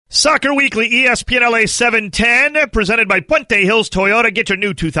Soccer Weekly, ESPN LA 710, presented by Puente Hills Toyota. Get your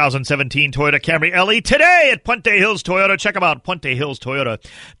new 2017 Toyota Camry LE today at Puente Hills Toyota. Check them out,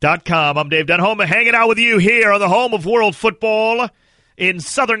 PuenteHillsToyota.com. I'm Dave Denholm, hanging out with you here on the home of world football in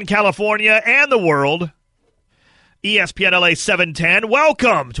Southern California and the world. ESPN LA 710.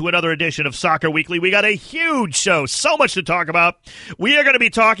 Welcome to another edition of Soccer Weekly. We got a huge show, so much to talk about. We are going to be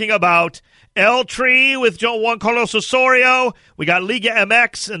talking about El Tri with Juan Carlos Osorio. We got Liga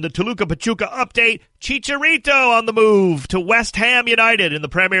MX and the Toluca Pachuca update. Chicharito on the move to West Ham United in the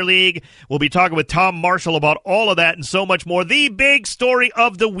Premier League. We'll be talking with Tom Marshall about all of that and so much more. The big story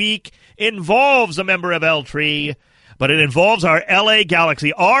of the week involves a member of El Tri, but it involves our LA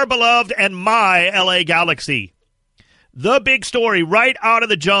Galaxy, our beloved and my LA Galaxy. The big story right out of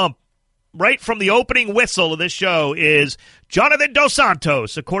the jump, right from the opening whistle of this show, is Jonathan Dos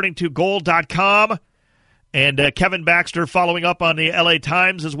Santos, according to Goal.com, and Kevin Baxter following up on the LA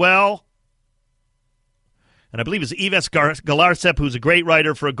Times as well. And I believe it's Yves Galarcep, who's a great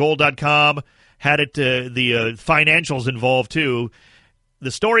writer for Goal.com, had it the financials involved too.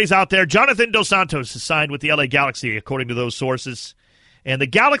 The story's out there. Jonathan Dos Santos is signed with the LA Galaxy, according to those sources. And the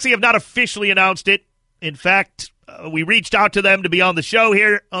Galaxy have not officially announced it. In fact, we reached out to them to be on the show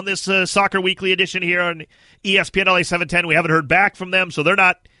here on this Soccer Weekly edition here on ESPN LA 710. We haven't heard back from them, so they're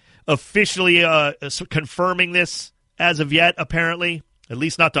not officially confirming this as of yet, apparently, at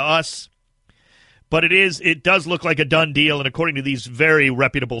least not to us. But it does look like a done deal, and according to these very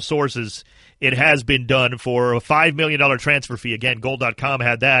reputable sources, it has been done for a $5 million transfer fee. Again, Goal.com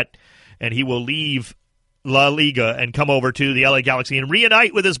had that, and he will leave La Liga and come over to the LA Galaxy and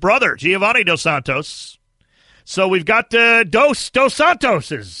reunite with his brother, Giovanni Dos Santos. So we've got Dos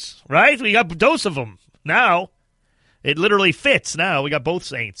Santoses, right? We got dose of them now. It literally fits now. We got both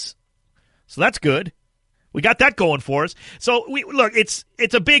Saints. So that's good. We got that going for us. So, look, it's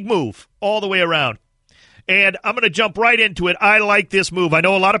a big move all the way around. And I'm going to jump right into it. I like this move. I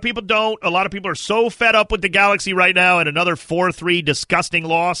know a lot of people don't. A lot of people are so fed up with the Galaxy right now, and another 4-3 disgusting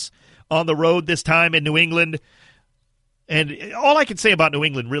loss on the road this time in New England. And all I can say about New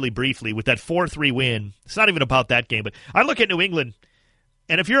England really briefly with that 4-3 win, it's not even about that game, but I look at New England,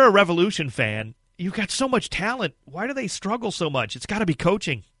 and if you're a Revolution fan, you've got so much talent. Why do they struggle so much? It's got to be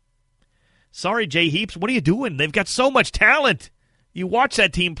coaching. Sorry, Jay Heaps, what are you doing? They've got so much talent. You watch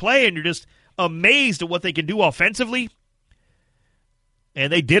that team play, and you're just amazed at what they can do offensively.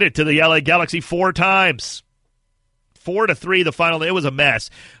 And they did it to the LA Galaxy 4 times. 4-3 the final. It was a mess.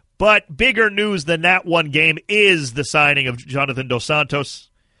 But bigger news than that one game is the signing of Jonathan Dos Santos,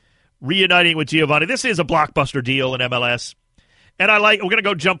 reuniting with Giovanni. This is a blockbuster deal in MLS, and we're going to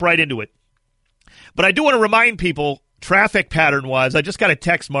go jump right into it. But I do want to remind people, traffic pattern-wise, I just got a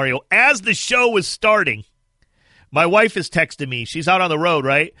text, Mario. As the show was starting, my wife is texting me. She's out on the road,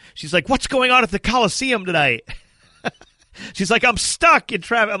 right? She's like, what's going on at the Coliseum tonight? She's like, I'm stuck in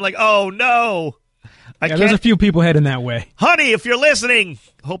traffic. I'm like, oh, no. There's a few people heading that way. Honey, if you're listening,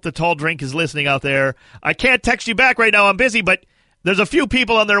 hope the tall drink is listening out there. I can't text you back right now. I'm busy, but there's a few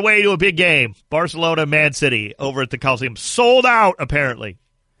people on their way to a big game. Barcelona, Man City, over at the Coliseum. Sold out, apparently.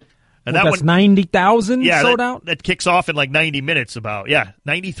 And that's 90,000 sold out? That kicks off in like 90 minutes about. Yeah,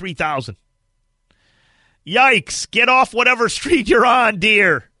 93,000. Yikes. Get off whatever street you're on,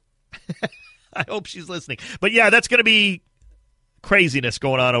 dear. I hope she's listening. But yeah, that's going to be craziness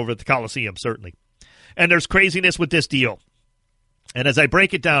going on over at the Coliseum, certainly. And there's craziness with this deal. And as I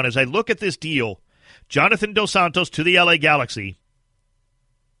break it down, as I look at this deal, Jonathan Dos Santos to the LA Galaxy,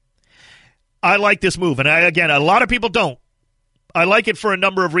 I like this move. And again, a lot of people don't. I like it for a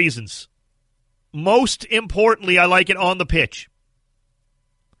number of reasons. Most importantly, I like it on the pitch.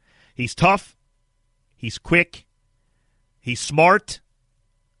 He's tough. He's quick. He's smart.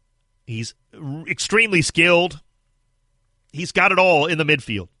 He's extremely skilled. He's got it all in the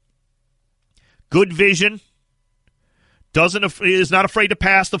midfield. Good vision. Is not afraid to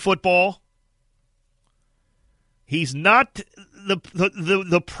pass the football. He's not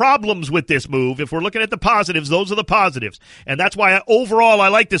the problems with this move. If we're looking at the positives, those are the positives. And that's why overall I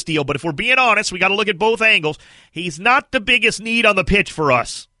like this deal. But if we're being honest, we got to look at both angles. He's not the biggest need on the pitch for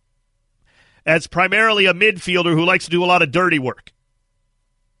us, as primarily a midfielder who likes to do a lot of dirty work.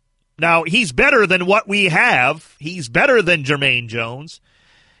 Now, he's better than what we have. He's better than Jermaine Jones.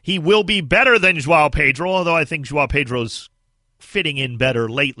 He will be better than João Pedro, although I think João Pedro's fitting in better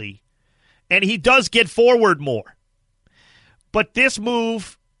lately. And he does get forward more. But this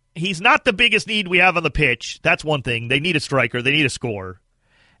move, he's not the biggest need we have on the pitch. That's one thing. They need a striker. They need a scorer.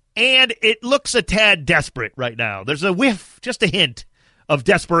 And it looks a tad desperate right now. There's a whiff, just a hint, of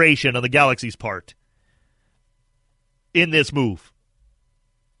desperation on the Galaxy's part in this move.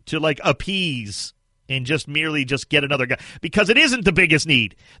 to appease and just get another guy, because it isn't the biggest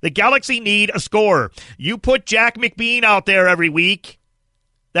need. The Galaxy need a scorer. You put Jack McBean out there every week,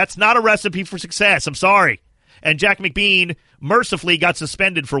 that's not a recipe for success. I'm sorry. And Jack McBean mercifully got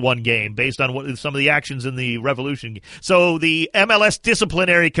suspended for one game based on some of the actions in the Revolution. So the MLS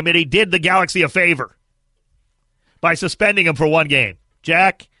disciplinary committee did the Galaxy a favor by suspending him for one game.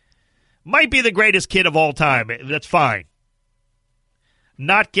 Jack might be the greatest kid of all time. That's fine.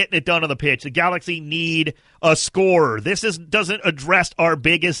 Not getting it done on the pitch. The Galaxy need a scorer. This doesn't address our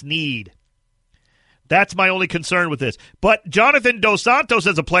biggest need. That's my only concern with this. But Jonathan Dos Santos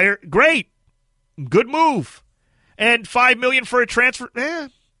as a player, great. Good move. And $5 million for a transfer,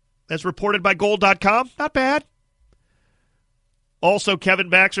 as reported by Goal.com, not bad. Also, Kevin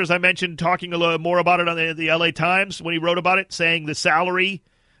Baxter, as I mentioned, talking a little more about it on the LA Times when he wrote about it, saying the salary,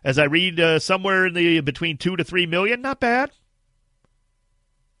 as I read, somewhere in the between $2 to $3 million, not bad.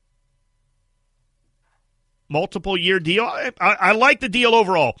 Multiple year deal. I like the deal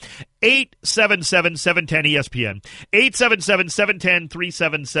overall. 877-710-ESPN.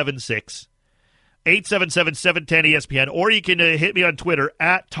 877-710-3776. 877-710-ESPN, or you can hit me on Twitter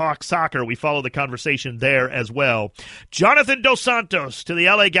at Talk Soccer. We follow the conversation there as well. Jonathan Dos Santos to the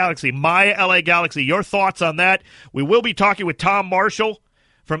LA Galaxy, my LA Galaxy. Your thoughts on that? We will be talking with Tom Marshall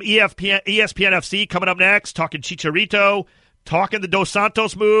from ESPN FC coming up next, talking Chicharito, talking the Dos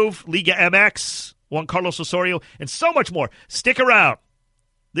Santos move, Liga MX, Juan Carlos Osorio, and so much more. Stick around.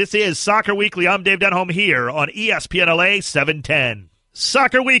 This is Soccer Weekly. I'm Dave Denholm here on ESPN LA 710.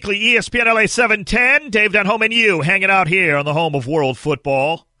 Soccer Weekly, ESPN LA 710. Dave Denholm and you hanging out here on the home of world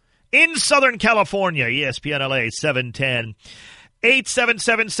football in Southern California, ESPN LA 710.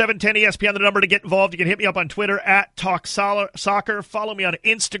 877-710-ESPN, the number to get involved. You can hit me up on Twitter at Talk Soccer. Follow me on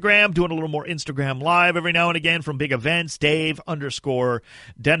Instagram, doing a little more Instagram Live every now and again from big events,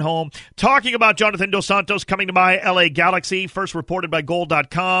 Dave_Denholm. Talking about Jonathan Dos Santos coming to my LA Galaxy, first reported by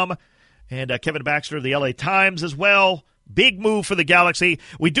Goal.com, and Kevin Baxter of the LA Times as well. Big move for the Galaxy.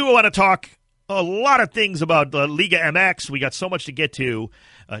 We do want to talk a lot of things about the Liga MX. We got so much to get to.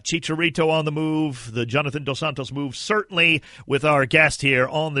 Chicharito on the move, the Jonathan Dos Santos move, certainly with our guest here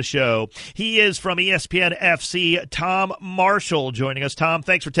on the show. He is from ESPN FC, Tom Marshall, joining us. Tom,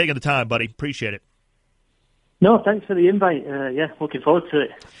 thanks for taking the time, buddy. Appreciate it. No, thanks for the invite. Looking forward to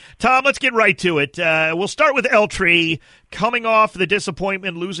it. Tom, let's get right to it. We'll start with El Tri, coming off the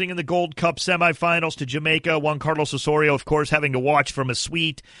disappointment, losing in the Gold Cup semifinals to Jamaica. Juan Carlos Osorio, of course, having to watch from a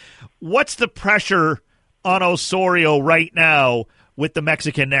suite. What's the pressure on Osorio right now with the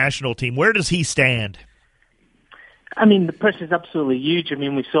Mexican national team? Where does he stand? I mean, the pressure is absolutely huge. I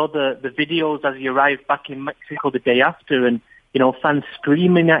mean, we saw the videos as he arrived back in Mexico the day after, and, fans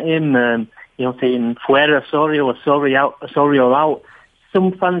screaming at him, saying, "Fuera Osorio, Osorio out.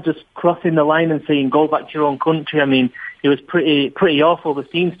 Some fans just crossing the line and saying, "Go back to your own country." I mean, it was pretty awful, the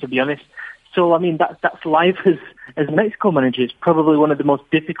scenes, to be honest. So, I mean, that's life as Mexico manager. It's probably one of the most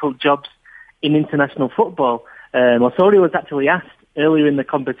difficult jobs in international football. Osorio was actually asked earlier in the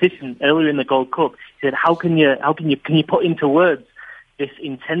competition, earlier in the Gold Cup, he said, can you put into words this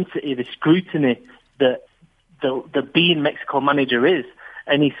intensity, this scrutiny that the being Mexico manager is?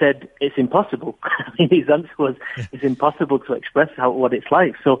 And he said, it's impossible. I mean, his answer was, it's impossible to express what it's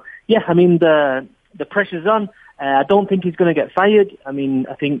like. So, yeah, I mean, the pressure's on. I don't think he's going to get fired. I mean,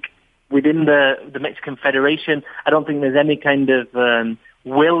 I think within the Mexican Federation, I don't think there's any kind of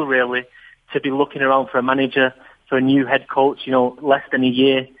will, really, to be looking around for a manager, for a new head coach, less than a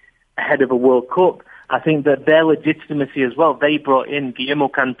year ahead of a World Cup. I think that their legitimacy as well, they brought in Guillermo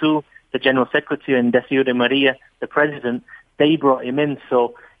Cantú, the General Secretary, and Desio de Maria, the President. They brought him in,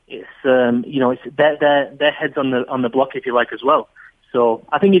 so it's it's their heads on the block, if you like, as well. So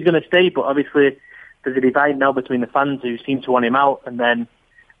I think he's going to stay, but obviously there's a divide now between the fans who seem to want him out, and then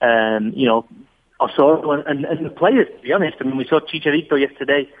Osorio and the players. To be honest, I mean, we saw Chicharito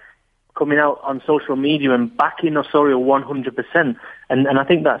yesterday coming out on social media and backing Osorio 100%, and I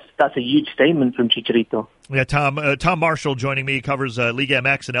think that's a huge statement from Chicharito. Yeah, Tom Marshall joining me, covers Liga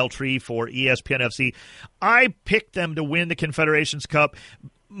MX and El Tri for ESPN FC. I picked them to win the Confederations Cup,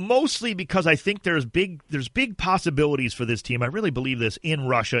 mostly because I think there's big possibilities for this team. I really believe this in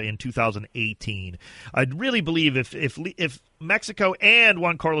Russia in 2018. I really believe if Mexico and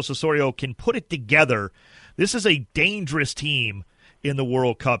Juan Carlos Osorio can put it together, this is a dangerous team in the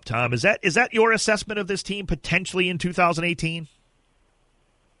World Cup. Tom, is that your assessment of this team potentially in 2018?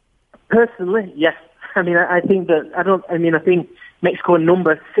 Personally, yes. I mean, I think Mexico are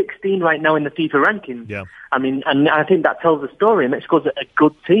number 16 right now in the FIFA ranking. Yeah. I mean, and I think that tells the story. Mexico's a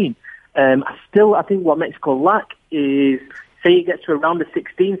good team. I think what Mexico lack is say it gets to around the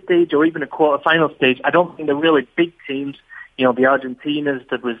 16 stage or even a quarterfinal stage, I don't think the really big teams, the Argentinas,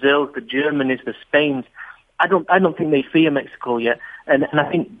 the Brazils, the Germanys, the Spains, I don't think they fear Mexico yet. And I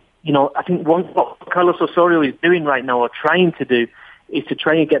think, I think what Carlos Osorio is doing right now, or trying to do, is to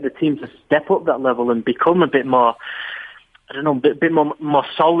try and get the team to step up that level and become a bit more, a bit more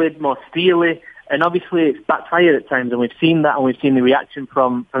solid, more steely. And obviously it's backfired at times, and we've seen that, and we've seen the reaction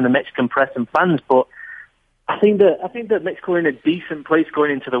from the Mexican press and fans. But I think that Mexico are in a decent place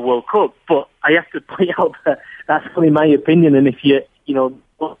going into the World Cup. But I have to point out that that's only my opinion. And if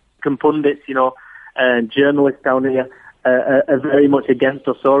pundits, journalists down here are very much against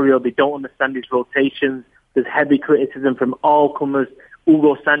Osorio. They don't understand his rotations. There's heavy criticism from all comers.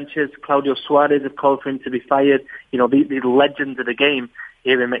 Hugo Sanchez, Claudio Suarez have called for him to be fired. These legends of the game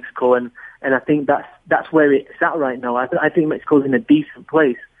here in Mexico, and I think that's where it's at right now. I think Mexico's in a decent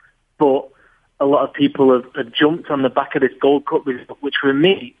place, but a lot of people have jumped on the back of this Gold Cup, which for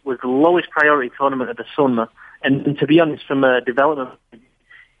me was the lowest priority tournament of the summer. And to be honest, from a development,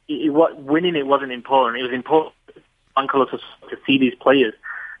 winning it wasn't important. It was important to see these players.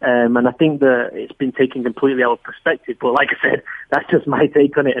 And I think that it's been taken completely out of perspective. But like I said, that's just my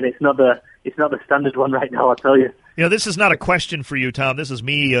take on it, and it's not the standard one right now, I'll tell you. This is not a question for you, Tom. This is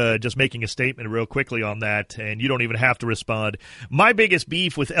me just making a statement real quickly on that, and you don't even have to respond. My biggest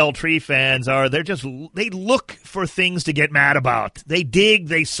beef with El Tri fans are they look for things to get mad about. They dig,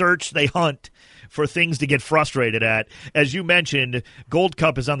 they search, they hunt for things to get frustrated at. As you mentioned, Gold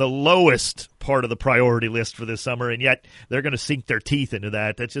Cup is on the lowest part of the priority list for this summer, and yet they're going to sink their teeth into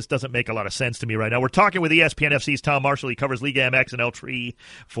that. That just doesn't make a lot of sense to me right now. We're talking with ESPN FC's Tom Marshall. He covers Liga MX and El Tri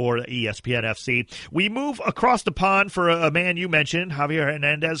for ESPN FC. We move across the pond for a man you mentioned, Javier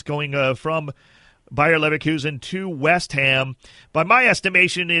Hernandez, going from Bayer Leverkusen to West Ham. By my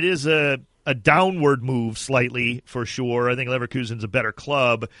estimation, it is a downward move slightly for sure. I think Leverkusen's a better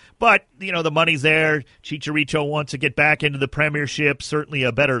club, but the money's there. Chicharito wants to get back into the Premiership, certainly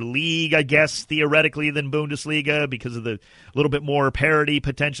a better league, I guess, theoretically than Bundesliga because of the little bit more parity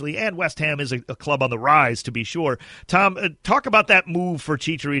potentially, and West Ham is a club on the rise to be sure. Tom, talk about that move for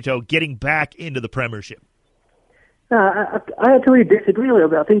Chicharito getting back into the Premiership. I actually disagree a little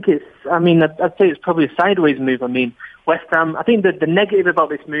bit. I think I'd say it's probably a sideways move. West Ham, I think that the negative about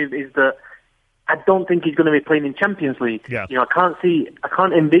this move is that I don't think he's going to be playing in Champions League. Yeah. I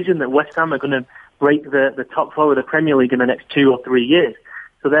can't envision that West Ham are going to break the top four of the Premier League in the next 2 or 3 years.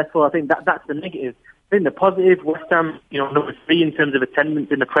 So therefore, I think that's the negative. I think the positive, West Ham, number 3 in terms of attendance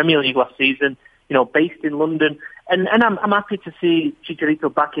in the Premier League last season, based in London. And I'm happy to see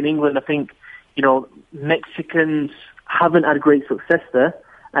Chicharito back in England. I think, Mexicans haven't had great success there,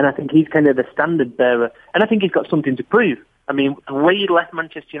 and I think he's kind of the standard bearer. And I think he's got something to prove. The way he left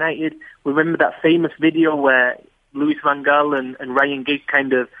Manchester United, we remember that famous video where Louis van Gaal and Ryan Giggs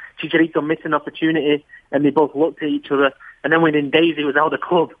Chicharito missed an opportunity, and they both looked at each other, and then within days he was out of the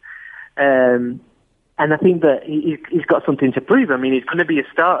club. And I think that he's got something to prove. He's going to be a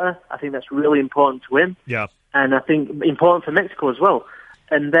starter. I think that's really important to him. Yeah. And I think important for Mexico as well.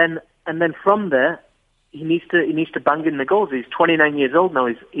 And then from there, he needs to bang in the goals. He's 29 years old now.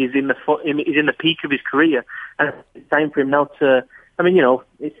 He's in the peak of his career, and it's time for him now to.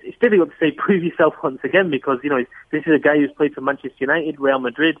 It's difficult to say prove yourself once again because this is a guy who's played for Manchester United, Real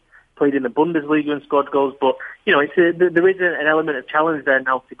Madrid, played in the Bundesliga and scored goals. But there is an element of challenge there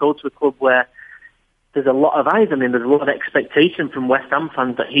now to go to a club where there's a lot of eyes. There's a lot of expectation from West Ham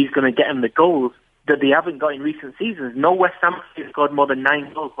fans that he's going to get them the goals that they haven't got in recent seasons. No West Ham has scored more than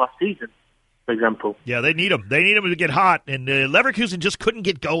 9 goals last season, for example. Yeah, they need him. They need him to get hot. And Leverkusen just couldn't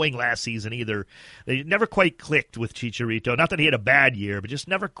get going last season either. They never quite clicked with Chicharito. Not that he had a bad year, but just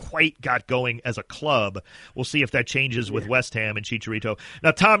never quite got going as a club. We'll see if that changes with West Ham and Chicharito.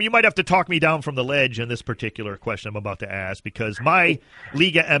 Now, Tom, you might have to talk me down from the ledge on this particular question I'm about to ask because my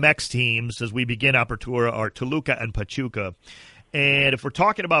Liga MX teams, as we begin Apertura, are Toluca and Pachuca. And if we're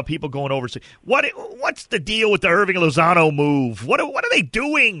talking about people going over, what's the deal with the Irving Lozano move? What are they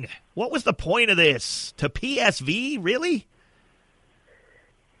doing? What was the point of this? To PSV, really?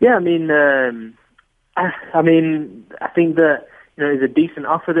 Yeah, I think that it's a decent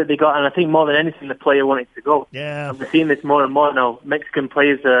offer that they got, and I think more than anything, the player wanted to go. Yeah, and we're seeing this more and more now. Mexican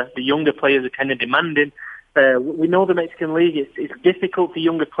players, the younger players, are kind of demanding. We know the Mexican league; it's difficult for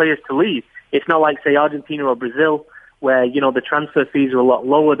younger players to leave. It's not like, say, Argentina or Brazil, where, the transfer fees are a lot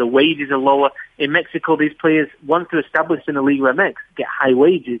lower, the wages are lower. In Mexico, these players, once they're established in the Liga MX, get high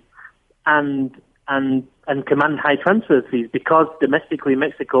wages and command high transfer fees because domestically in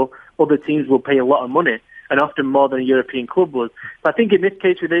Mexico, other teams will pay a lot of money and often more than a European club would. But I think in this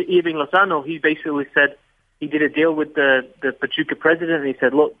case with Irving Lozano, he basically said, he did a deal with the Pachuca president, and he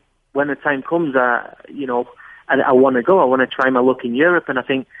said, look, when the time comes, I want to go. I want to try my luck in Europe, and I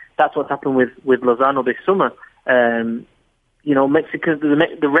think that's what's happened with Lozano this summer. Mexicans,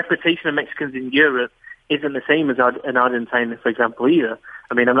 the reputation of Mexicans in Europe isn't the same as an Argentine, for example, either.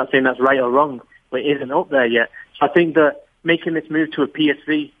 I mean, I'm not saying that's right or wrong, but it isn't up there yet. So I think that making this move to a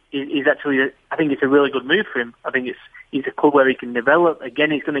PSV is actually, I think it's a really good move for him. I think he's a club where he can develop.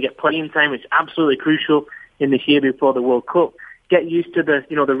 Again, he's going to get playing time, which is absolutely crucial in this year before the World Cup. Get used to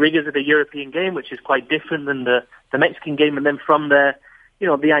the rigors of the European game, which is quite different than the Mexican game, and then from there,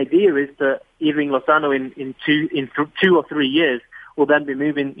 the idea is that Irving Lozano in 2 or 3 years will then be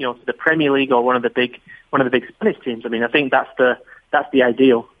moving, to the Premier League or one of the big Spanish teams. I mean, I think that's the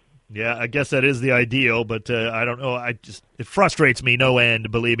ideal. Yeah, I guess that is the ideal, but I don't know. It frustrates me no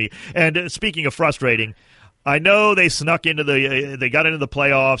end, believe me. And speaking of frustrating, I know they snuck into they got into the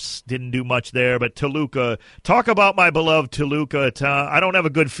playoffs, didn't do much there, but Toluca, talk about my beloved Toluca. I don't have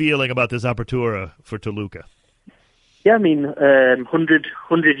a good feeling about this apertura for Toluca. Yeah, I mean, 100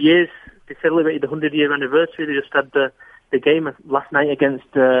 years. They celebrated the 100-year anniversary. They just had the game last night against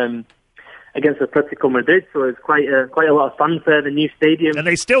Atletico Madrid, so it's quite a lot of fanfare. The new stadium, and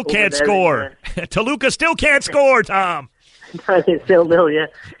they still can't score. Toluca still can't score, Tom. It's still nil.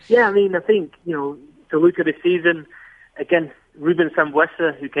 Yeah. I mean, I think Toluca this season against Ruben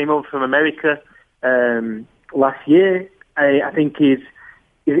Sambuesa, who came over from America last year. I think he's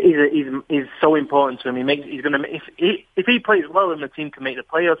so important to him. He's going to if he plays well, then the team can make the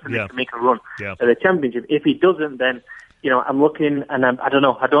playoffs and they can make a run at the championship. If he doesn't, then I'm looking, and I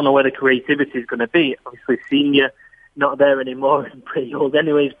don't know where the creativity is going to be. Obviously, senior, not there anymore, and pretty old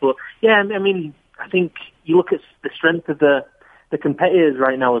anyways. But yeah, I mean, I think you look at the strength of the competitors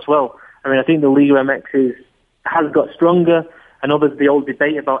right now as well. I mean, I think the Liga MX has got stronger. I know there's the old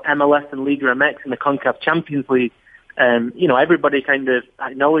debate about MLS and Liga MX and the CONCACAF Champions League. Everybody kind of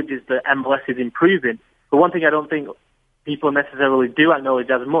acknowledges that MLS is improving. But one thing I don't think people necessarily do acknowledge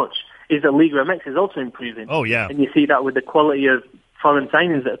as much is that Liga MX is also improving. Oh, yeah. And you see that with the quality of foreign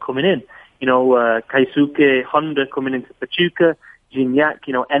signings that are coming in. Keisuke Honda coming into Pachuca, Gignac,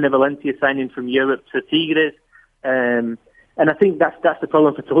 Enner Valencia signing from Europe to Tigres. And I think that's the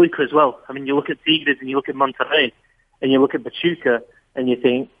problem for Toluca as well. I mean, you look at Tigres and you look at Monterrey and you look at Pachuca and you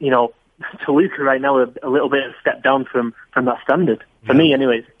think, Toluca right now are a little bit of a step down from that standard. For me,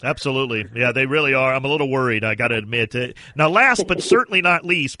 anyways. Absolutely. Yeah, they really are. I'm a little worried, I got to admit. Now, last but certainly not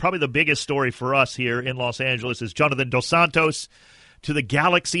least, probably the biggest story for us here in Los Angeles is Jonathan Dos Santos to the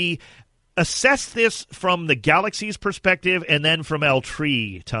Galaxy. Assess this from the Galaxy's perspective and then from El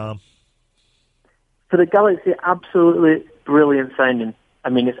Tri, Tom. For the Galaxy, absolutely brilliant signing. I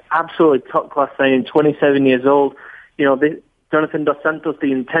mean, it's absolutely top-class signing, 27 years old. Jonathan Dos Santos,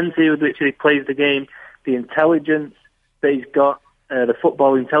 the intensity with which he plays the game, the intelligence that he's got, the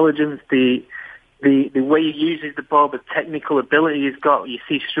football intelligence, the way he uses the ball, the technical ability he's got. You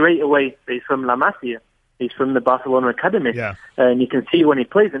see straight away that he's from La Masia. He's from the Barcelona Academy. Yeah. And you can see when he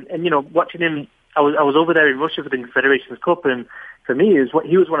plays. And watching him, I was over there in Russia for the Confederations Cup, and for me, he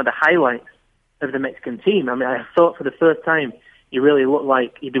was one of the highlights of the Mexican team. I mean, I thought for the first time he really looked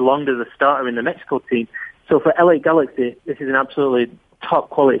like he belonged as a starter in the Mexico team. So for LA Galaxy, this is an absolutely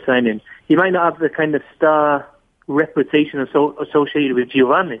top-quality signing. He might not have the kind of star reputation associated with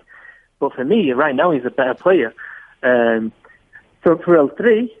Giovanni, but for me, right now, he's a better player. For El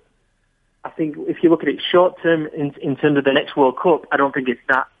Tri, I think if you look at it short-term in terms of the next World Cup, I don't think it's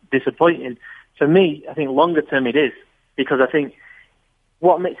that disappointing. For me, I think longer-term it is, because I think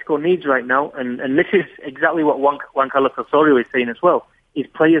what Mexico needs right now, and this is exactly what Juan Carlos Osorio is saying as well, is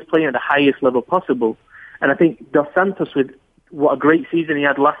players playing at the highest level possible. And I think Dos Santos, with what a great season he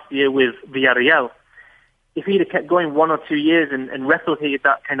had last year with Villarreal, if he'd have kept going 1 or 2 years and replicated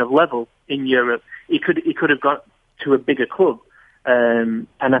that kind of level in Europe, he could have got to a bigger club. And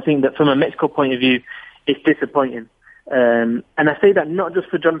I think that from a Mexico point of view, it's disappointing. And I say that not just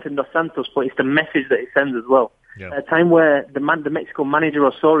for Jonathan Dos Santos, but it's the message that it sends as well. Yeah. At a time where the Mexico manager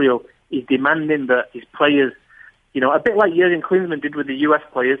Osorio is demanding that his players, a bit like Jurgen Klinsmann did with the US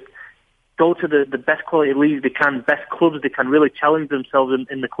players, go to the best quality leagues they can, best clubs they can, really challenge themselves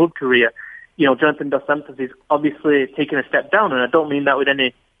in the club career. Jonathan Dos Santos is obviously taking a step down, and I don't mean that with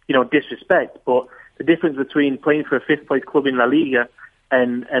any, disrespect, but the difference between playing for a fifth-place club in La Liga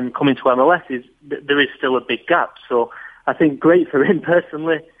and coming to MLS is there is still a big gap. So I think great for him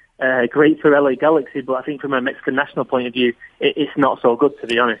personally, great for LA Galaxy, but I think from a Mexican national point of view, it's not so good, to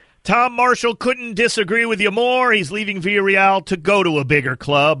be honest. Tom Marshall couldn't disagree with you more. He's leaving Villarreal to go to a bigger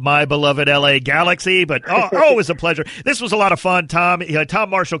club, my beloved LA Galaxy. But always a pleasure. This was a lot of fun, Tom.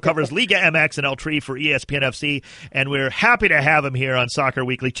 Tom Marshall covers Liga MX and El Tri for ESPN FC, and we're happy to have him here on Soccer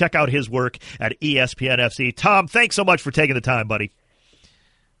Weekly. Check out his work at ESPN FC. Tom, thanks so much for taking the time, buddy.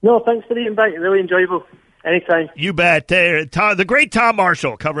 No, thanks for the invite. Really enjoyable. Anytime. You bet. The great Tom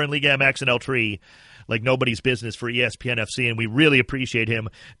Marshall covering Liga MX and El Tri like nobody's business for ESPN FC, and we really appreciate him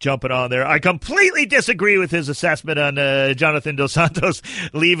jumping on there. I completely disagree with his assessment on Jonathan Dos Santos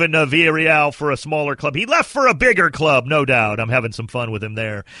leaving Villarreal for a smaller club. He left for a bigger club, no doubt. I'm having some fun with him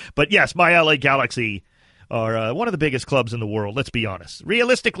there. But yes, my LA Galaxy are one of the biggest clubs in the world, let's be honest.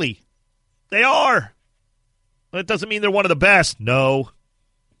 Realistically, they are. That doesn't mean they're one of the best. No.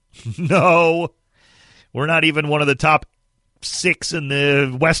 No. We're not even one of the top 6 in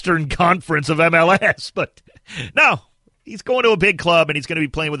the Western Conference of MLS, but no, he's going to a big club, and he's going to be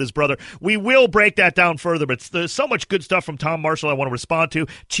playing with his brother. We will break that down further, but there's so much good stuff from Tom Marshall I want to respond to.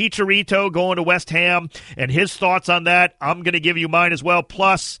 Chicharito going to West Ham and his thoughts on that. I'm going to give you mine as well.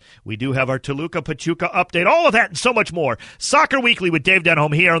 Plus, we do have our Toluca Pachuca update. All of that and so much more. Soccer Weekly with Dave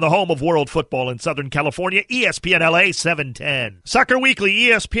Denholm here on the home of world football in Southern California, ESPN LA 710. Soccer Weekly,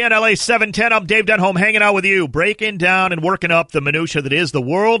 ESPN LA 710. I'm Dave Denholm hanging out with you, breaking down and working up the minutia that is the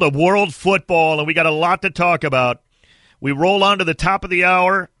world of world football, and we got a lot to talk about. We roll on to the top of the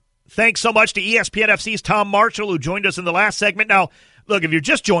hour. Thanks so much to ESPN FC's Tom Marshall, who joined us in the last segment. Now, look, if you're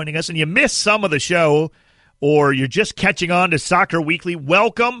just joining us and you missed some of the show, or you're just catching on to Soccer Weekly,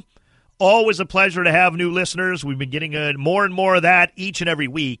 welcome. Always a pleasure to have new listeners. We've been getting more and more of that each and every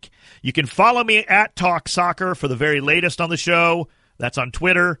week. You can follow me at Talk Soccer for the very latest on the show. That's on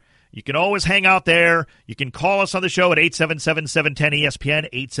Twitter. You can always hang out there. You can call us on the show at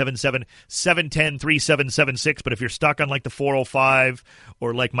 877-710-ESPN, 877-710-3776. But if you're stuck on like the 405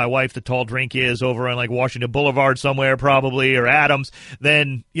 or like my wife, the tall drink is over on like Washington Boulevard somewhere probably, or Adams,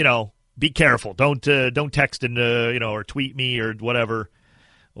 then, be careful. Don't text and, or tweet me or whatever,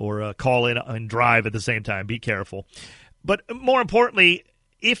 or call in and drive at the same time. Be careful. But more importantly,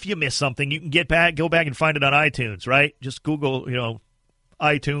 if you miss something, you can go back and find it on iTunes, right? Just Google,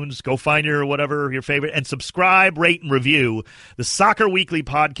 iTunes, go find your favorite, and subscribe, rate, and review the Soccer Weekly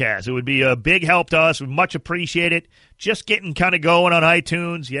podcast. It would be a big help to us. We much appreciate it. Just getting kind of going on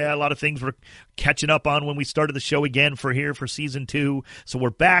iTunes. Yeah, a lot of things we're catching up on when we started the show again for Season 2. So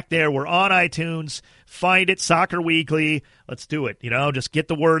we're back there. We're on iTunes. Find it, Soccer Weekly. Let's do it. Just get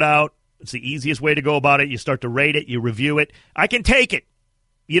the word out. It's the easiest way to go about it. You start to rate it. You review it. I can take it.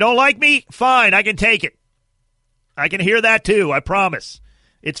 You don't like me? Fine, I can take it. I can hear that too, I promise.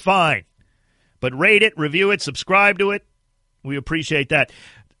 It's fine. But rate it, review it, subscribe to it. We appreciate that.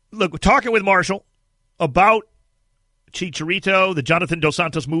 Look, we're talking with Marshall about Chicharito, the Jonathan Dos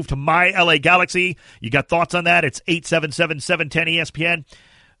Santos move to my LA Galaxy. You got thoughts on that? It's 877-710-ESPN.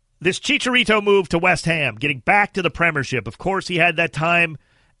 This Chicharito move to West Ham, getting back to the Premiership. Of course, he had that time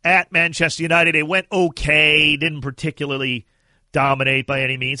at Manchester United. It went okay, didn't particularly dominate by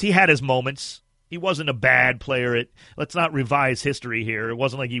any means. He had his moments. He wasn't a bad player. Let's not revise history here. It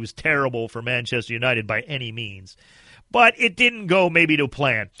wasn't like he was terrible for Manchester United by any means. But it didn't go maybe to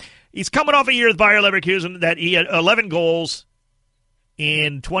plan. He's coming off a year with Bayer Leverkusen that he had 11 goals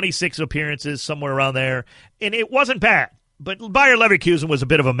in 26 appearances, somewhere around there. And it wasn't bad. But Bayer Leverkusen was a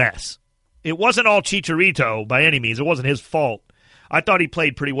bit of a mess. It wasn't all Chicharito by any means. It wasn't his fault. I thought he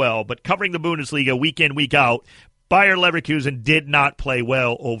played pretty well. But covering the Bundesliga week in, week out, Bayer Leverkusen did not play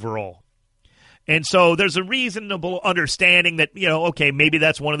well overall. And so there's a reasonable understanding that, okay, maybe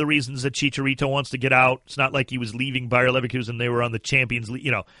that's one of the reasons that Chicharito wants to get out. It's not like he was leaving Bayer Leverkusen. They were on the Champions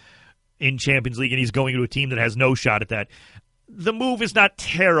League, in Champions League, and he's going to a team that has no shot at that. The move is not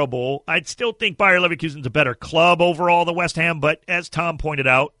terrible. I'd still think Bayer Leverkusen's a better club overall than West Ham, but as Tom pointed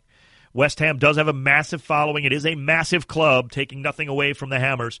out, West Ham does have a massive following. It is a massive club, taking nothing away from the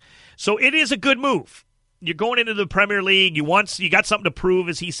Hammers. So it is a good move. You're going into the Premier League. You got something to prove,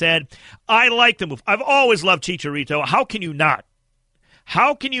 as he said. I like the move. I've always loved Chicharito. How can you not?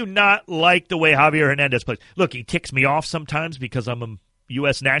 How can you not like the way Javier Hernandez plays? Look, he ticks me off sometimes because I'm a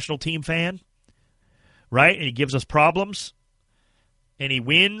U.S. national team fan, right? And he gives us problems, and he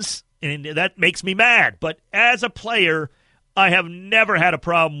wins, and that makes me mad. But as a player, I have never had a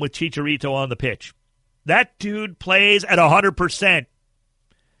problem with Chicharito on the pitch. That dude plays at 100%.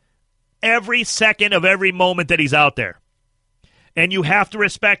 Every second of every moment that he's out there. And you have to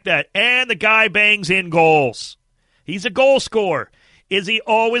respect that. And the guy bangs in goals. He's a goal scorer. Is he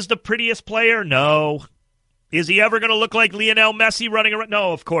always the prettiest player? No. Is he ever going to look like Lionel Messi running around?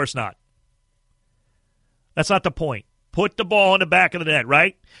 No, of course not. That's not the point. Put the ball in the back of the net,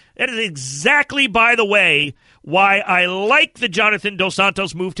 right? That is exactly, by the way, why I like the Jonathan Dos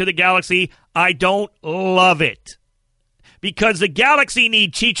Santos move to the Galaxy. I don't love it. Because the Galaxy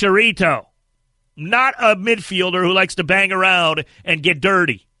need Chicharito, not a midfielder who likes to bang around and get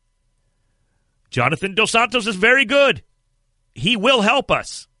dirty. Jonathan Dos Santos is very good. He will help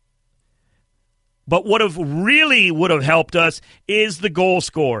us. But what would have helped us is the goal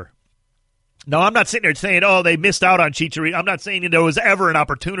scorer. Now, I'm not sitting there saying, they missed out on Chicharito. I'm not saying there was ever an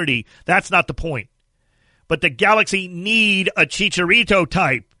opportunity. That's not the point. But the Galaxy need a Chicharito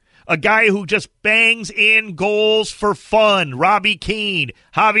type, a guy who just bangs in goals for fun. Robbie Keane,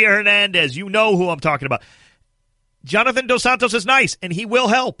 Javier Hernandez, you know who I'm talking about. Jonathan Dos Santos is nice, and he will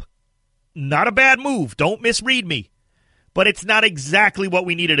help. Not a bad move. Don't misread me. But it's not exactly what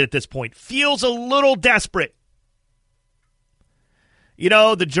we needed at this point. Feels a little desperate. You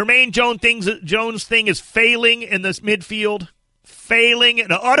know, the Jermaine Jones thing is failing in this midfield. Failing,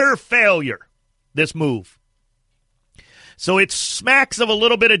 an utter failure, this move. So it smacks of a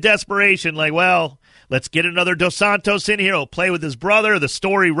little bit of desperation, like, well, let's get another Dos Santos in here. He'll play with his brother. The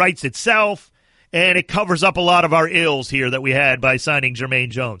story writes itself, and it covers up a lot of our ills here that we had by signing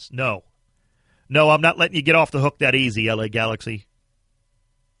Jermaine Jones. No, I'm not letting you get off the hook that easy, LA Galaxy.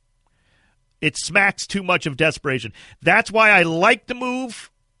 It smacks too much of desperation. That's why I like the move.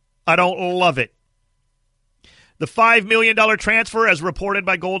 I don't love it. The $5 million transfer, as reported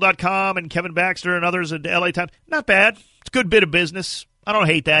by Goal.com and Kevin Baxter and others at the LA Times, not bad. It's a good bit of business. I don't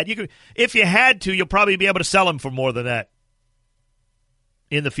hate that. If you had to, you'll probably be able to sell him for more than that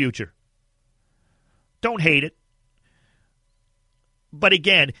in the future. Don't hate it. But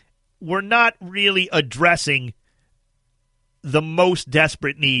again, we're not really addressing the most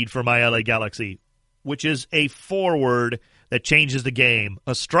desperate need for my LA Galaxy, which is a forward that changes the game,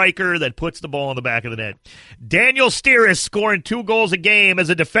 a striker that puts the ball in the back of the net. Daniel Steeris scoring 2 goals a game as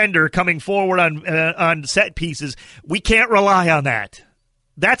a defender coming forward on set pieces. We can't rely on that.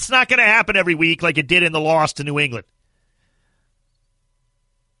 That's not going to happen every week like it did in the loss to New England.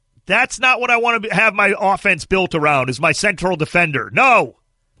 That's not what I want to have my offense built around, is my central defender. No.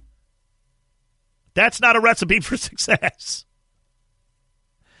 That's not a recipe for success.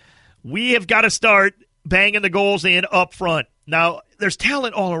 We have got to start banging the goals in up front. Now, there's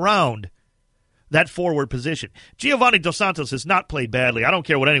talent all around that forward position. Giovanni Dos Santos has not played badly. I don't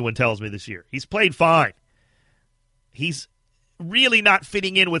care what anyone tells me this year. He's played fine. He's really not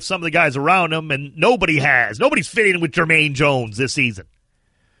fitting in with some of the guys around him, and nobody has. Nobody's fitting in with Jermaine Jones this season.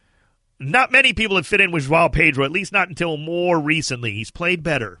 Not many people have fit in with Joao Pedro, at least not until more recently. He's played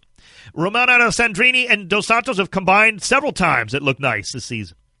better. Roman Alessandrini and Dos Santos have combined several times that look nice this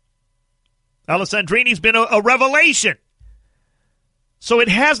season. Alessandrini's been a revelation. So it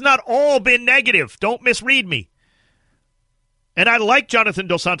has not all been negative. Don't misread me. And I like Jonathan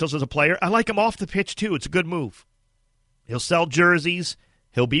Dos Santos as a player. I like him off the pitch, too. It's a good move. He'll sell jerseys.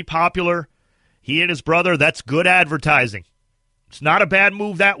 He'll be popular. He and his brother, that's good advertising. It's not a bad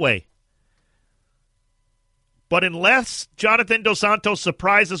move that way. But unless Jonathan Dos Santos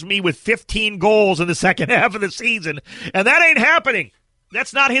surprises me with 15 goals in the second half of the season, and that ain't happening,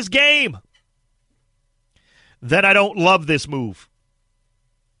 that's not his game, then I don't love this move.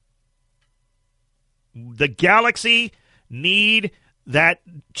 The Galaxy need that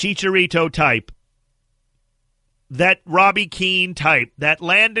Chicharito type, that Robbie Keane type, that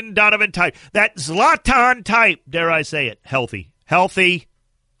Landon Donovan type, that Zlatan type, dare I say it, healthy.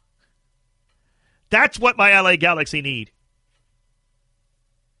 That's what my LA Galaxy need.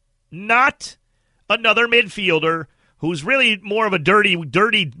 Not another midfielder who's really more of a dirty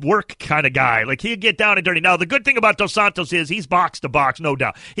work kind of guy. Like, he'll get down and dirty. Now, the good thing about Dos Santos is he's box to box, no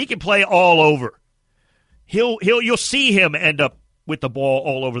doubt. He can play all over. You'll see him end up with the ball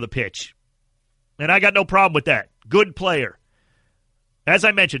all over the pitch. And I got no problem with that. Good player. As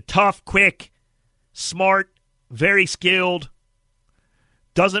I mentioned, tough, quick, smart, very skilled.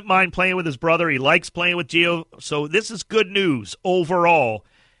 Doesn't mind playing with his brother. He likes playing with Gio. So this is good news overall.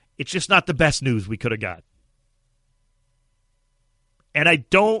 It's just not the best news we could have got. And I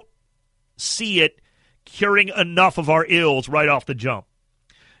don't see it curing enough of our ills right off the jump.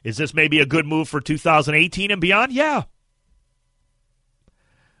 Is this maybe a good move for 2018 and beyond? Yeah.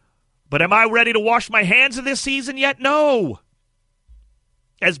 But am I ready to wash my hands of this season yet? No.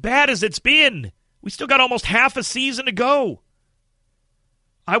 As bad as it's been, we still got almost half a season to go.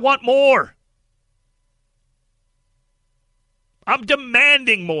 I want more. I'm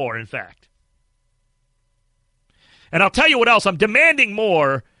demanding more, in fact. And I'll tell you what else. I'm demanding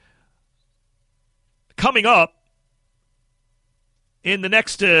more coming up in the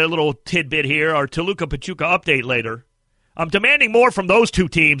next little tidbit here, our Toluca Pachuca update later. I'm demanding more from those two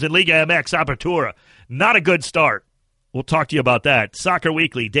teams in Liga MX Apertura. Not a good start. We'll talk to you about that. Soccer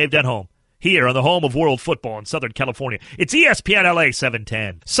Weekly, Dave Denholm, here on the home of world football in Southern California. It's ESPN LA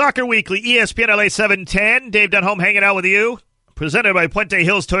 710. Soccer Weekly, ESPN LA 710. Dave Denholm hanging out with you. Presented by Puente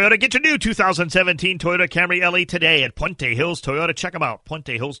Hills Toyota. Get your new 2017 Toyota Camry LE today at Puente Hills Toyota. Check them out,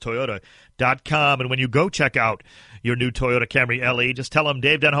 puentehillstoyota.com. And when you go check out your new Toyota Camry LE, just tell them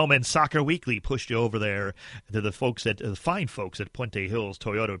Dave Denholm and Soccer Weekly pushed you over there. To the folks at the fine folks at Puente Hills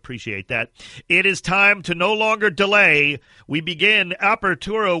Toyota. Appreciate that. It is time to no longer delay. We begin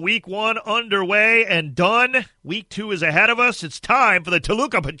Apertura Week 1 underway and done. Week 2 is ahead of us. It's time for the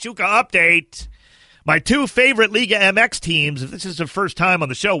Toluca Pachuca update. My two favorite Liga MX teams, if this is the first time on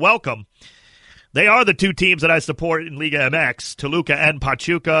the show, welcome. They are the two teams that I support in Liga MX, Toluca and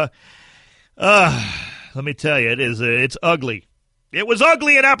Pachuca. Let me tell you, it's ugly. It was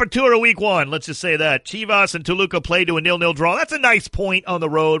ugly in Apertura Week 1, let's just say that. Chivas and Toluca played to a 0-0 draw. That's a nice point on the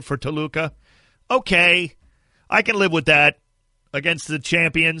road for Toluca. Okay, I can live with that against the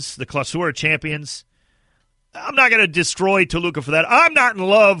champions, the Clausura champions. I'm not going to destroy Toluca for that. I'm not in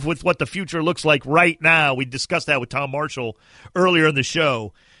love with what the future looks like right now. We discussed that with Tom Marshall earlier in the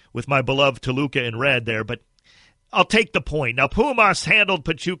show with my beloved Toluca in red there, but I'll take the point. Now, Pumas handled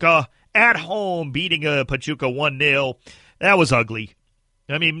Pachuca at home, beating Pachuca 1-0. That was ugly.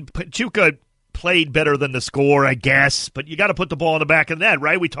 I mean, Pachuca played better than the score, I guess, but you got to put the ball in the back of the net,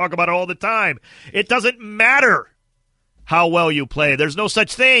 right? We talk about it all the time. It doesn't matter how well you play. There's no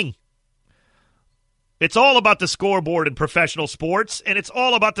such thing. It's all about the scoreboard in professional sports, and it's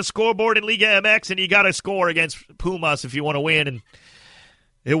all about the scoreboard in Liga MX, and you got to score against Pumas if you want to win, and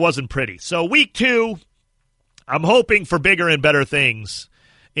it wasn't pretty. So Week 2, I'm hoping for bigger and better things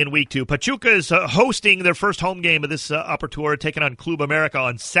in Week 2. Pachuca is hosting their first home game of this Apertura, taking on Club America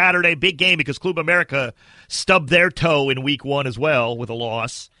on Saturday. Big game because Club America stubbed their toe in Week 1 as well with a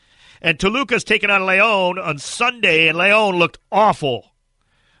loss. And Toluca's taking on León on Sunday, and León looked awful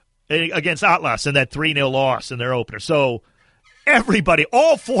against Atlas in that 3-0 loss in their opener. So everybody,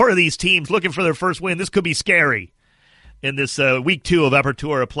 all four of these teams looking for their first win. This could be scary in this Week 2 of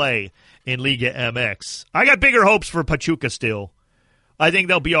Apertura play in Liga MX. I got bigger hopes for Pachuca still. I think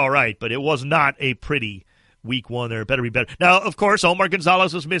they'll be all right, but it was not a pretty Week 1 there. It better be better. Now, of course, Omar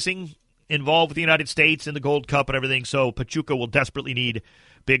Gonzalez was missing, involved with the United States in the Gold Cup and everything, so Pachuca will desperately need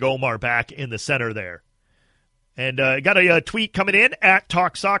Big Omar back in the center there. And I got a tweet coming in at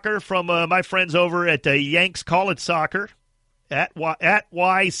Talk Soccer from my friends over at Yanks Call It Soccer, at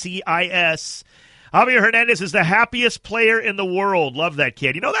YCIS. Javier Hernandez is the happiest player in the world. Love that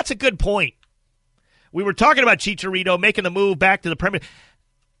kid. You know, that's a good point. We were talking about Chicharito making the move back to the Premier.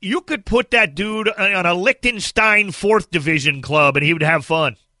 You could put that dude on a Liechtenstein 4th Division club, and he would have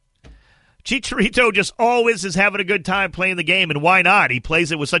fun. Chicharito just always is having a good time playing the game, and why not? He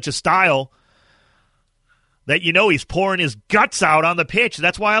plays it with such a style that you know he's pouring his guts out on the pitch.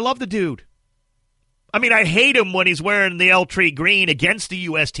 That's why I love the dude. I mean, I hate him when he's wearing the L-Tree green against the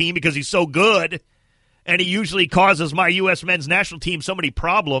U.S. team because he's so good, and he usually causes my U.S. men's national team so many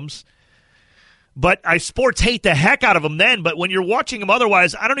problems. But I sports hate the heck out of him then, but when you're watching him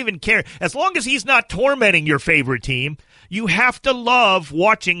otherwise, I don't even care. As long as he's not tormenting your favorite team, you have to love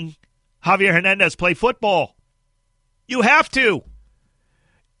watching Javier Hernandez play football. You have to.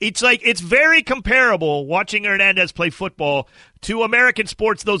 It's very comparable watching Hernandez play football to American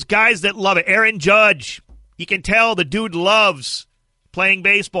sports, those guys that love it. Aaron Judge, you can tell the dude loves playing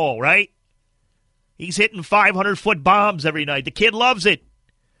baseball, right? He's hitting 500-foot bombs every night. The kid loves it.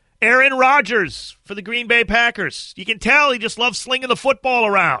 Aaron Rodgers for the Green Bay Packers. You can tell he just loves slinging the football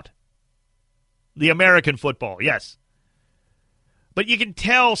around. The American football, yes. But you can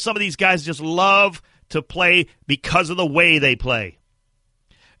tell some of these guys just love to play because of the way they play.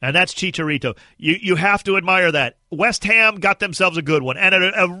 And that's Chicharito. You have to admire that. West Ham got themselves a good one, and at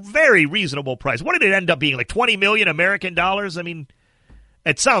a very reasonable price. What did it end up being, like $20 million American dollars? I mean,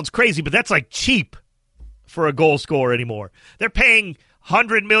 it sounds crazy, but that's like cheap for a goal scorer anymore. They're paying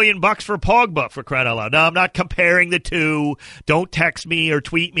 $100 million for Pogba, for crying out loud. Now, I'm not comparing the two. Don't text me or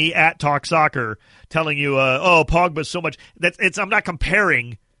tweet me at Talk Soccer telling you, Pogba's so much. I'm not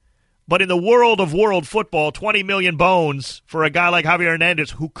comparing. But in the world of world football, 20 million bones for a guy like Javier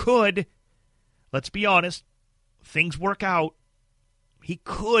Hernandez who could, let's be honest, things work out, he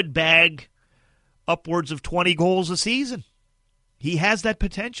could bag upwards of 20 goals a season. He has that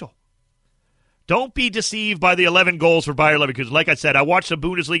potential. Don't be deceived by the 11 goals for Bayer Leverkusen. Like I said, I watched the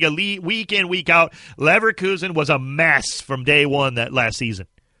Bundesliga week in, week out. Leverkusen was a mess from day one that last season.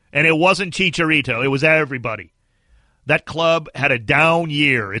 And it wasn't Chicharito. It was everybody. That club had a down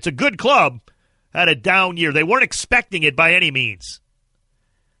year. It's a good club. had a down year. They weren't expecting it by any means.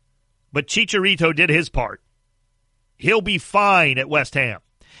 But Chicharito did his part. He'll be fine at West Ham.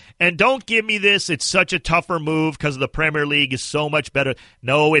 And don't give me this, it's such a tougher move because the Premier League is so much better.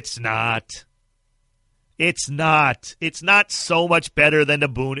 No, it's not. It's not. It's not so much better than the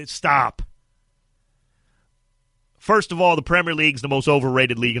Bundesliga. Stop. First of all, the Premier League is the most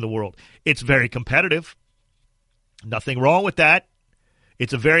overrated league in the world. It's very competitive. Nothing wrong with that.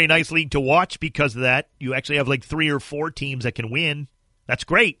 It's a very nice league to watch because of that. You actually have like 3 or 4 teams that can win. That's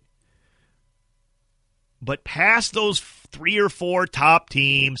great. But past those 3 or 4 top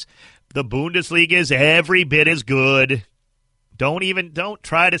teams, the Bundesliga is every bit as good. Don't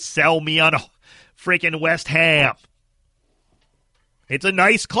try to sell me on a freaking West Ham. It's a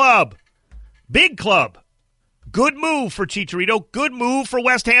nice club. Big club. Good move for Chicharito. Good move for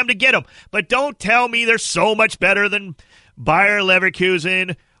West Ham to get him. But don't tell me they're so much better than Bayer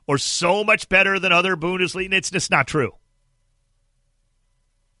Leverkusen or so much better than other Bundesliga. It's just not true.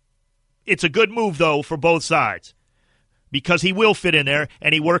 It's a good move, though, for both sides because he will fit in there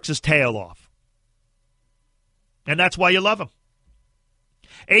and he works his tail off. And that's why you love him.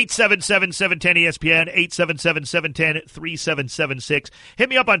 877-710-ESPN, 877-710-3776. Hit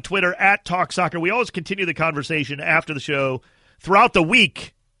me up on Twitter, @TalkSoccer. We always continue the conversation after the show throughout the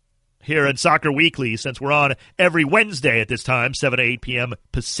week here at Soccer Weekly, since we're on every Wednesday at this time, 7 to 8 p.m.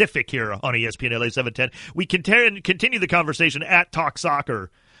 Pacific here on ESPN LA 710. We continue the conversation at TalkSoccer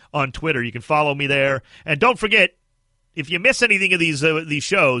on Twitter. You can follow me there. And don't forget, if you miss anything of these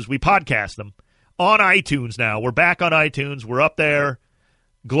shows, we podcast them on iTunes now. We're back on iTunes. We're up there.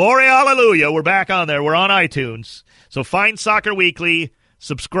 Glory, hallelujah. We're back on there. We're on iTunes. So find Soccer Weekly,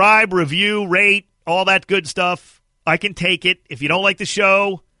 subscribe, review, rate, all that good stuff. I can take it. If you don't like the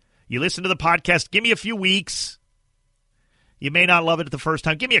show, you listen to the podcast, give me a few weeks. You may not love it the first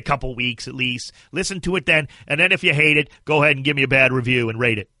time. Give me a couple weeks at least. Listen to it then. And then if you hate it, go ahead and give me a bad review and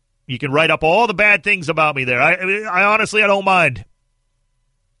rate it. You can write up all the bad things about me there. I honestly, I don't mind.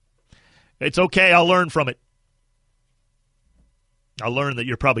 It's okay. I'll learn from it. I'll learn that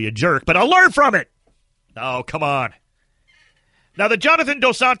you're probably a jerk, but I'll learn from it. Oh, come on. Now, the Jonathan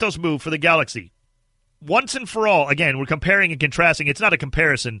Dos Santos move for the Galaxy. Once and for all, again, we're comparing and contrasting. It's not a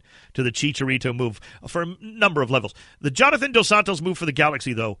comparison to the Chicharito move for a number of levels. The Jonathan Dos Santos move for the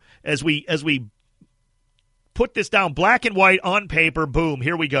Galaxy, though, as we put this down black and white on paper, boom,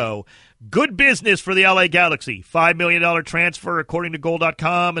 here we go. Good business for the LA Galaxy. $5 million transfer, according to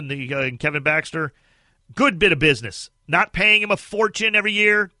Goal.com and Kevin Baxter. Good bit of business. Not paying him a fortune every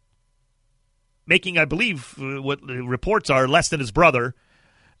year. Making, I believe, what the reports are, less than his brother.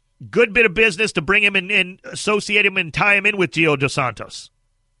 Good bit of business to bring him in and associate him and tie him in with Gio Dos Santos.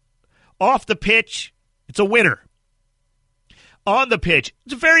 Off the pitch, it's a winner. On the pitch,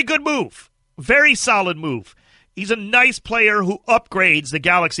 it's a very good move. Very solid move. He's a nice player who upgrades the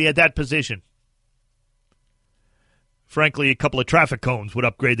Galaxy at that position. Frankly, a couple of traffic cones would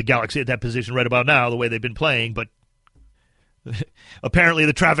upgrade the Galaxy at that position right about now, the way they've been playing, but apparently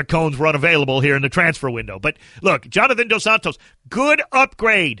the traffic cones were unavailable here in the transfer window. But look, Jonathan Dos Santos, good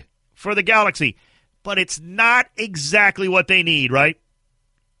upgrade for the Galaxy, but it's not exactly what they need, right?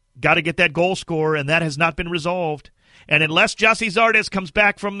 Got to get that goal scorer, and that has not been resolved. And unless José Zardes comes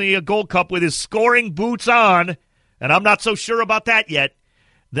back from the Gold Cup with his scoring boots on, and I'm not so sure about that yet,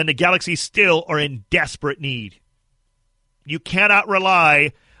 then the Galaxy still are in desperate need. You cannot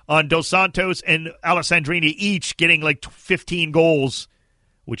rely on Dos Santos and Alessandrini each getting like 15 goals,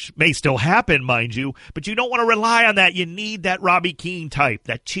 which may still happen, mind you, but you don't want to rely on that. You need that Robbie Keane type,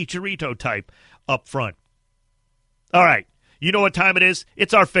 that Chicharito type up front. All right. You know what time it is?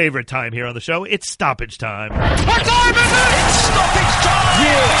 It's our favorite time here on the show. It's stoppage time. What time is it? It's stoppage time!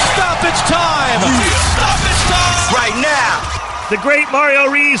 Yeah, stoppage time! Yeah. Stoppage time! Right now! The great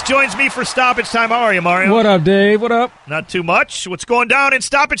Mario Rees joins me for stoppage time. How are you, Mario? What up, Dave? What up? Not too much. What's going down in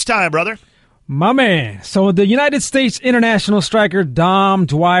stoppage time, brother? My man. So the United States international striker Dom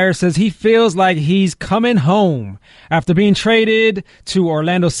Dwyer says he feels like he's coming home. After being traded to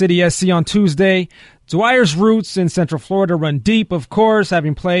Orlando City SC on Tuesday, Dwyer's roots in Central Florida run deep, of course,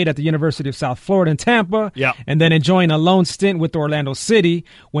 having played at the University of South Florida in Tampa, and then enjoying a lone stint with Orlando City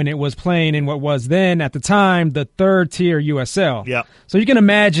when it was playing in what was then, at the time, the third-tier USL. Yeah. So you can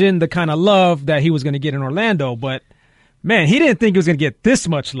imagine the kind of love that he was going to get in Orlando, but man, he didn't think he was going to get this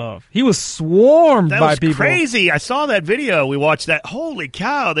much love. He was swarmed by people. That was crazy. I saw that video. We watched that. Holy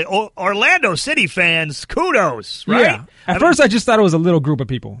cow. The Orlando City fans, kudos, right? Yeah. At first, I just thought it was a little group of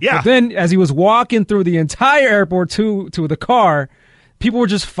people. Yeah. But then, as he was walking through the entire airport to the car, people were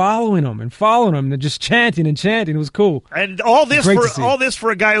just following him and just chanting and chanting. It was cool. And all this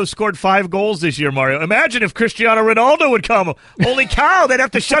for a guy who scored 5 goals this year, Mario. Imagine if Cristiano Ronaldo would come. Holy cow, they'd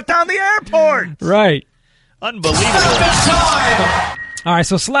have to shut down the airport. Right. Unbelievable. All right,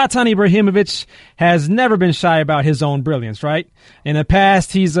 so Zlatan Ibrahimovic has never been shy about his own brilliance, right? In the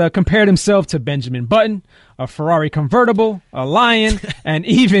past, he's compared himself to Benjamin Button, a Ferrari convertible, a lion, and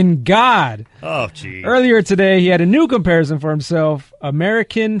even God. Oh, gee. Earlier today, he had a new comparison for himself,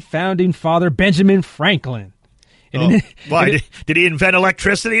 American founding father Benjamin Franklin. Why? Did he invent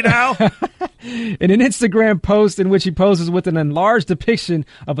electricity now? In an Instagram post in which he poses with an enlarged depiction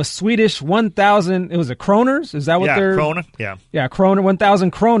of a Swedish 1,000, it was a kroners? Is that what they're? Krona, yeah. Yeah, kroner,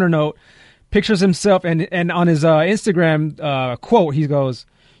 1,000 kroner note, pictures himself, and on his Instagram quote, he goes,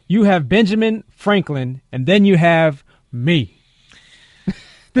 "You have Benjamin Franklin, and then you have me."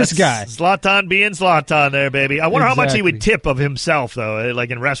 This guy. Zlatan being Zlatan there, baby. I wonder how much he would Exactly. tip of himself, though, like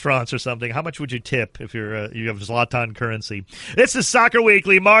in restaurants or something. How much would you tip if you have Zlatan currency? This is Soccer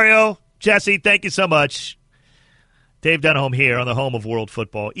Weekly. Mario, Jesse, thank you so much. Dave Denholm here on the home of world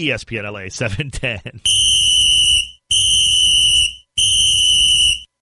football, ESPN LA 710.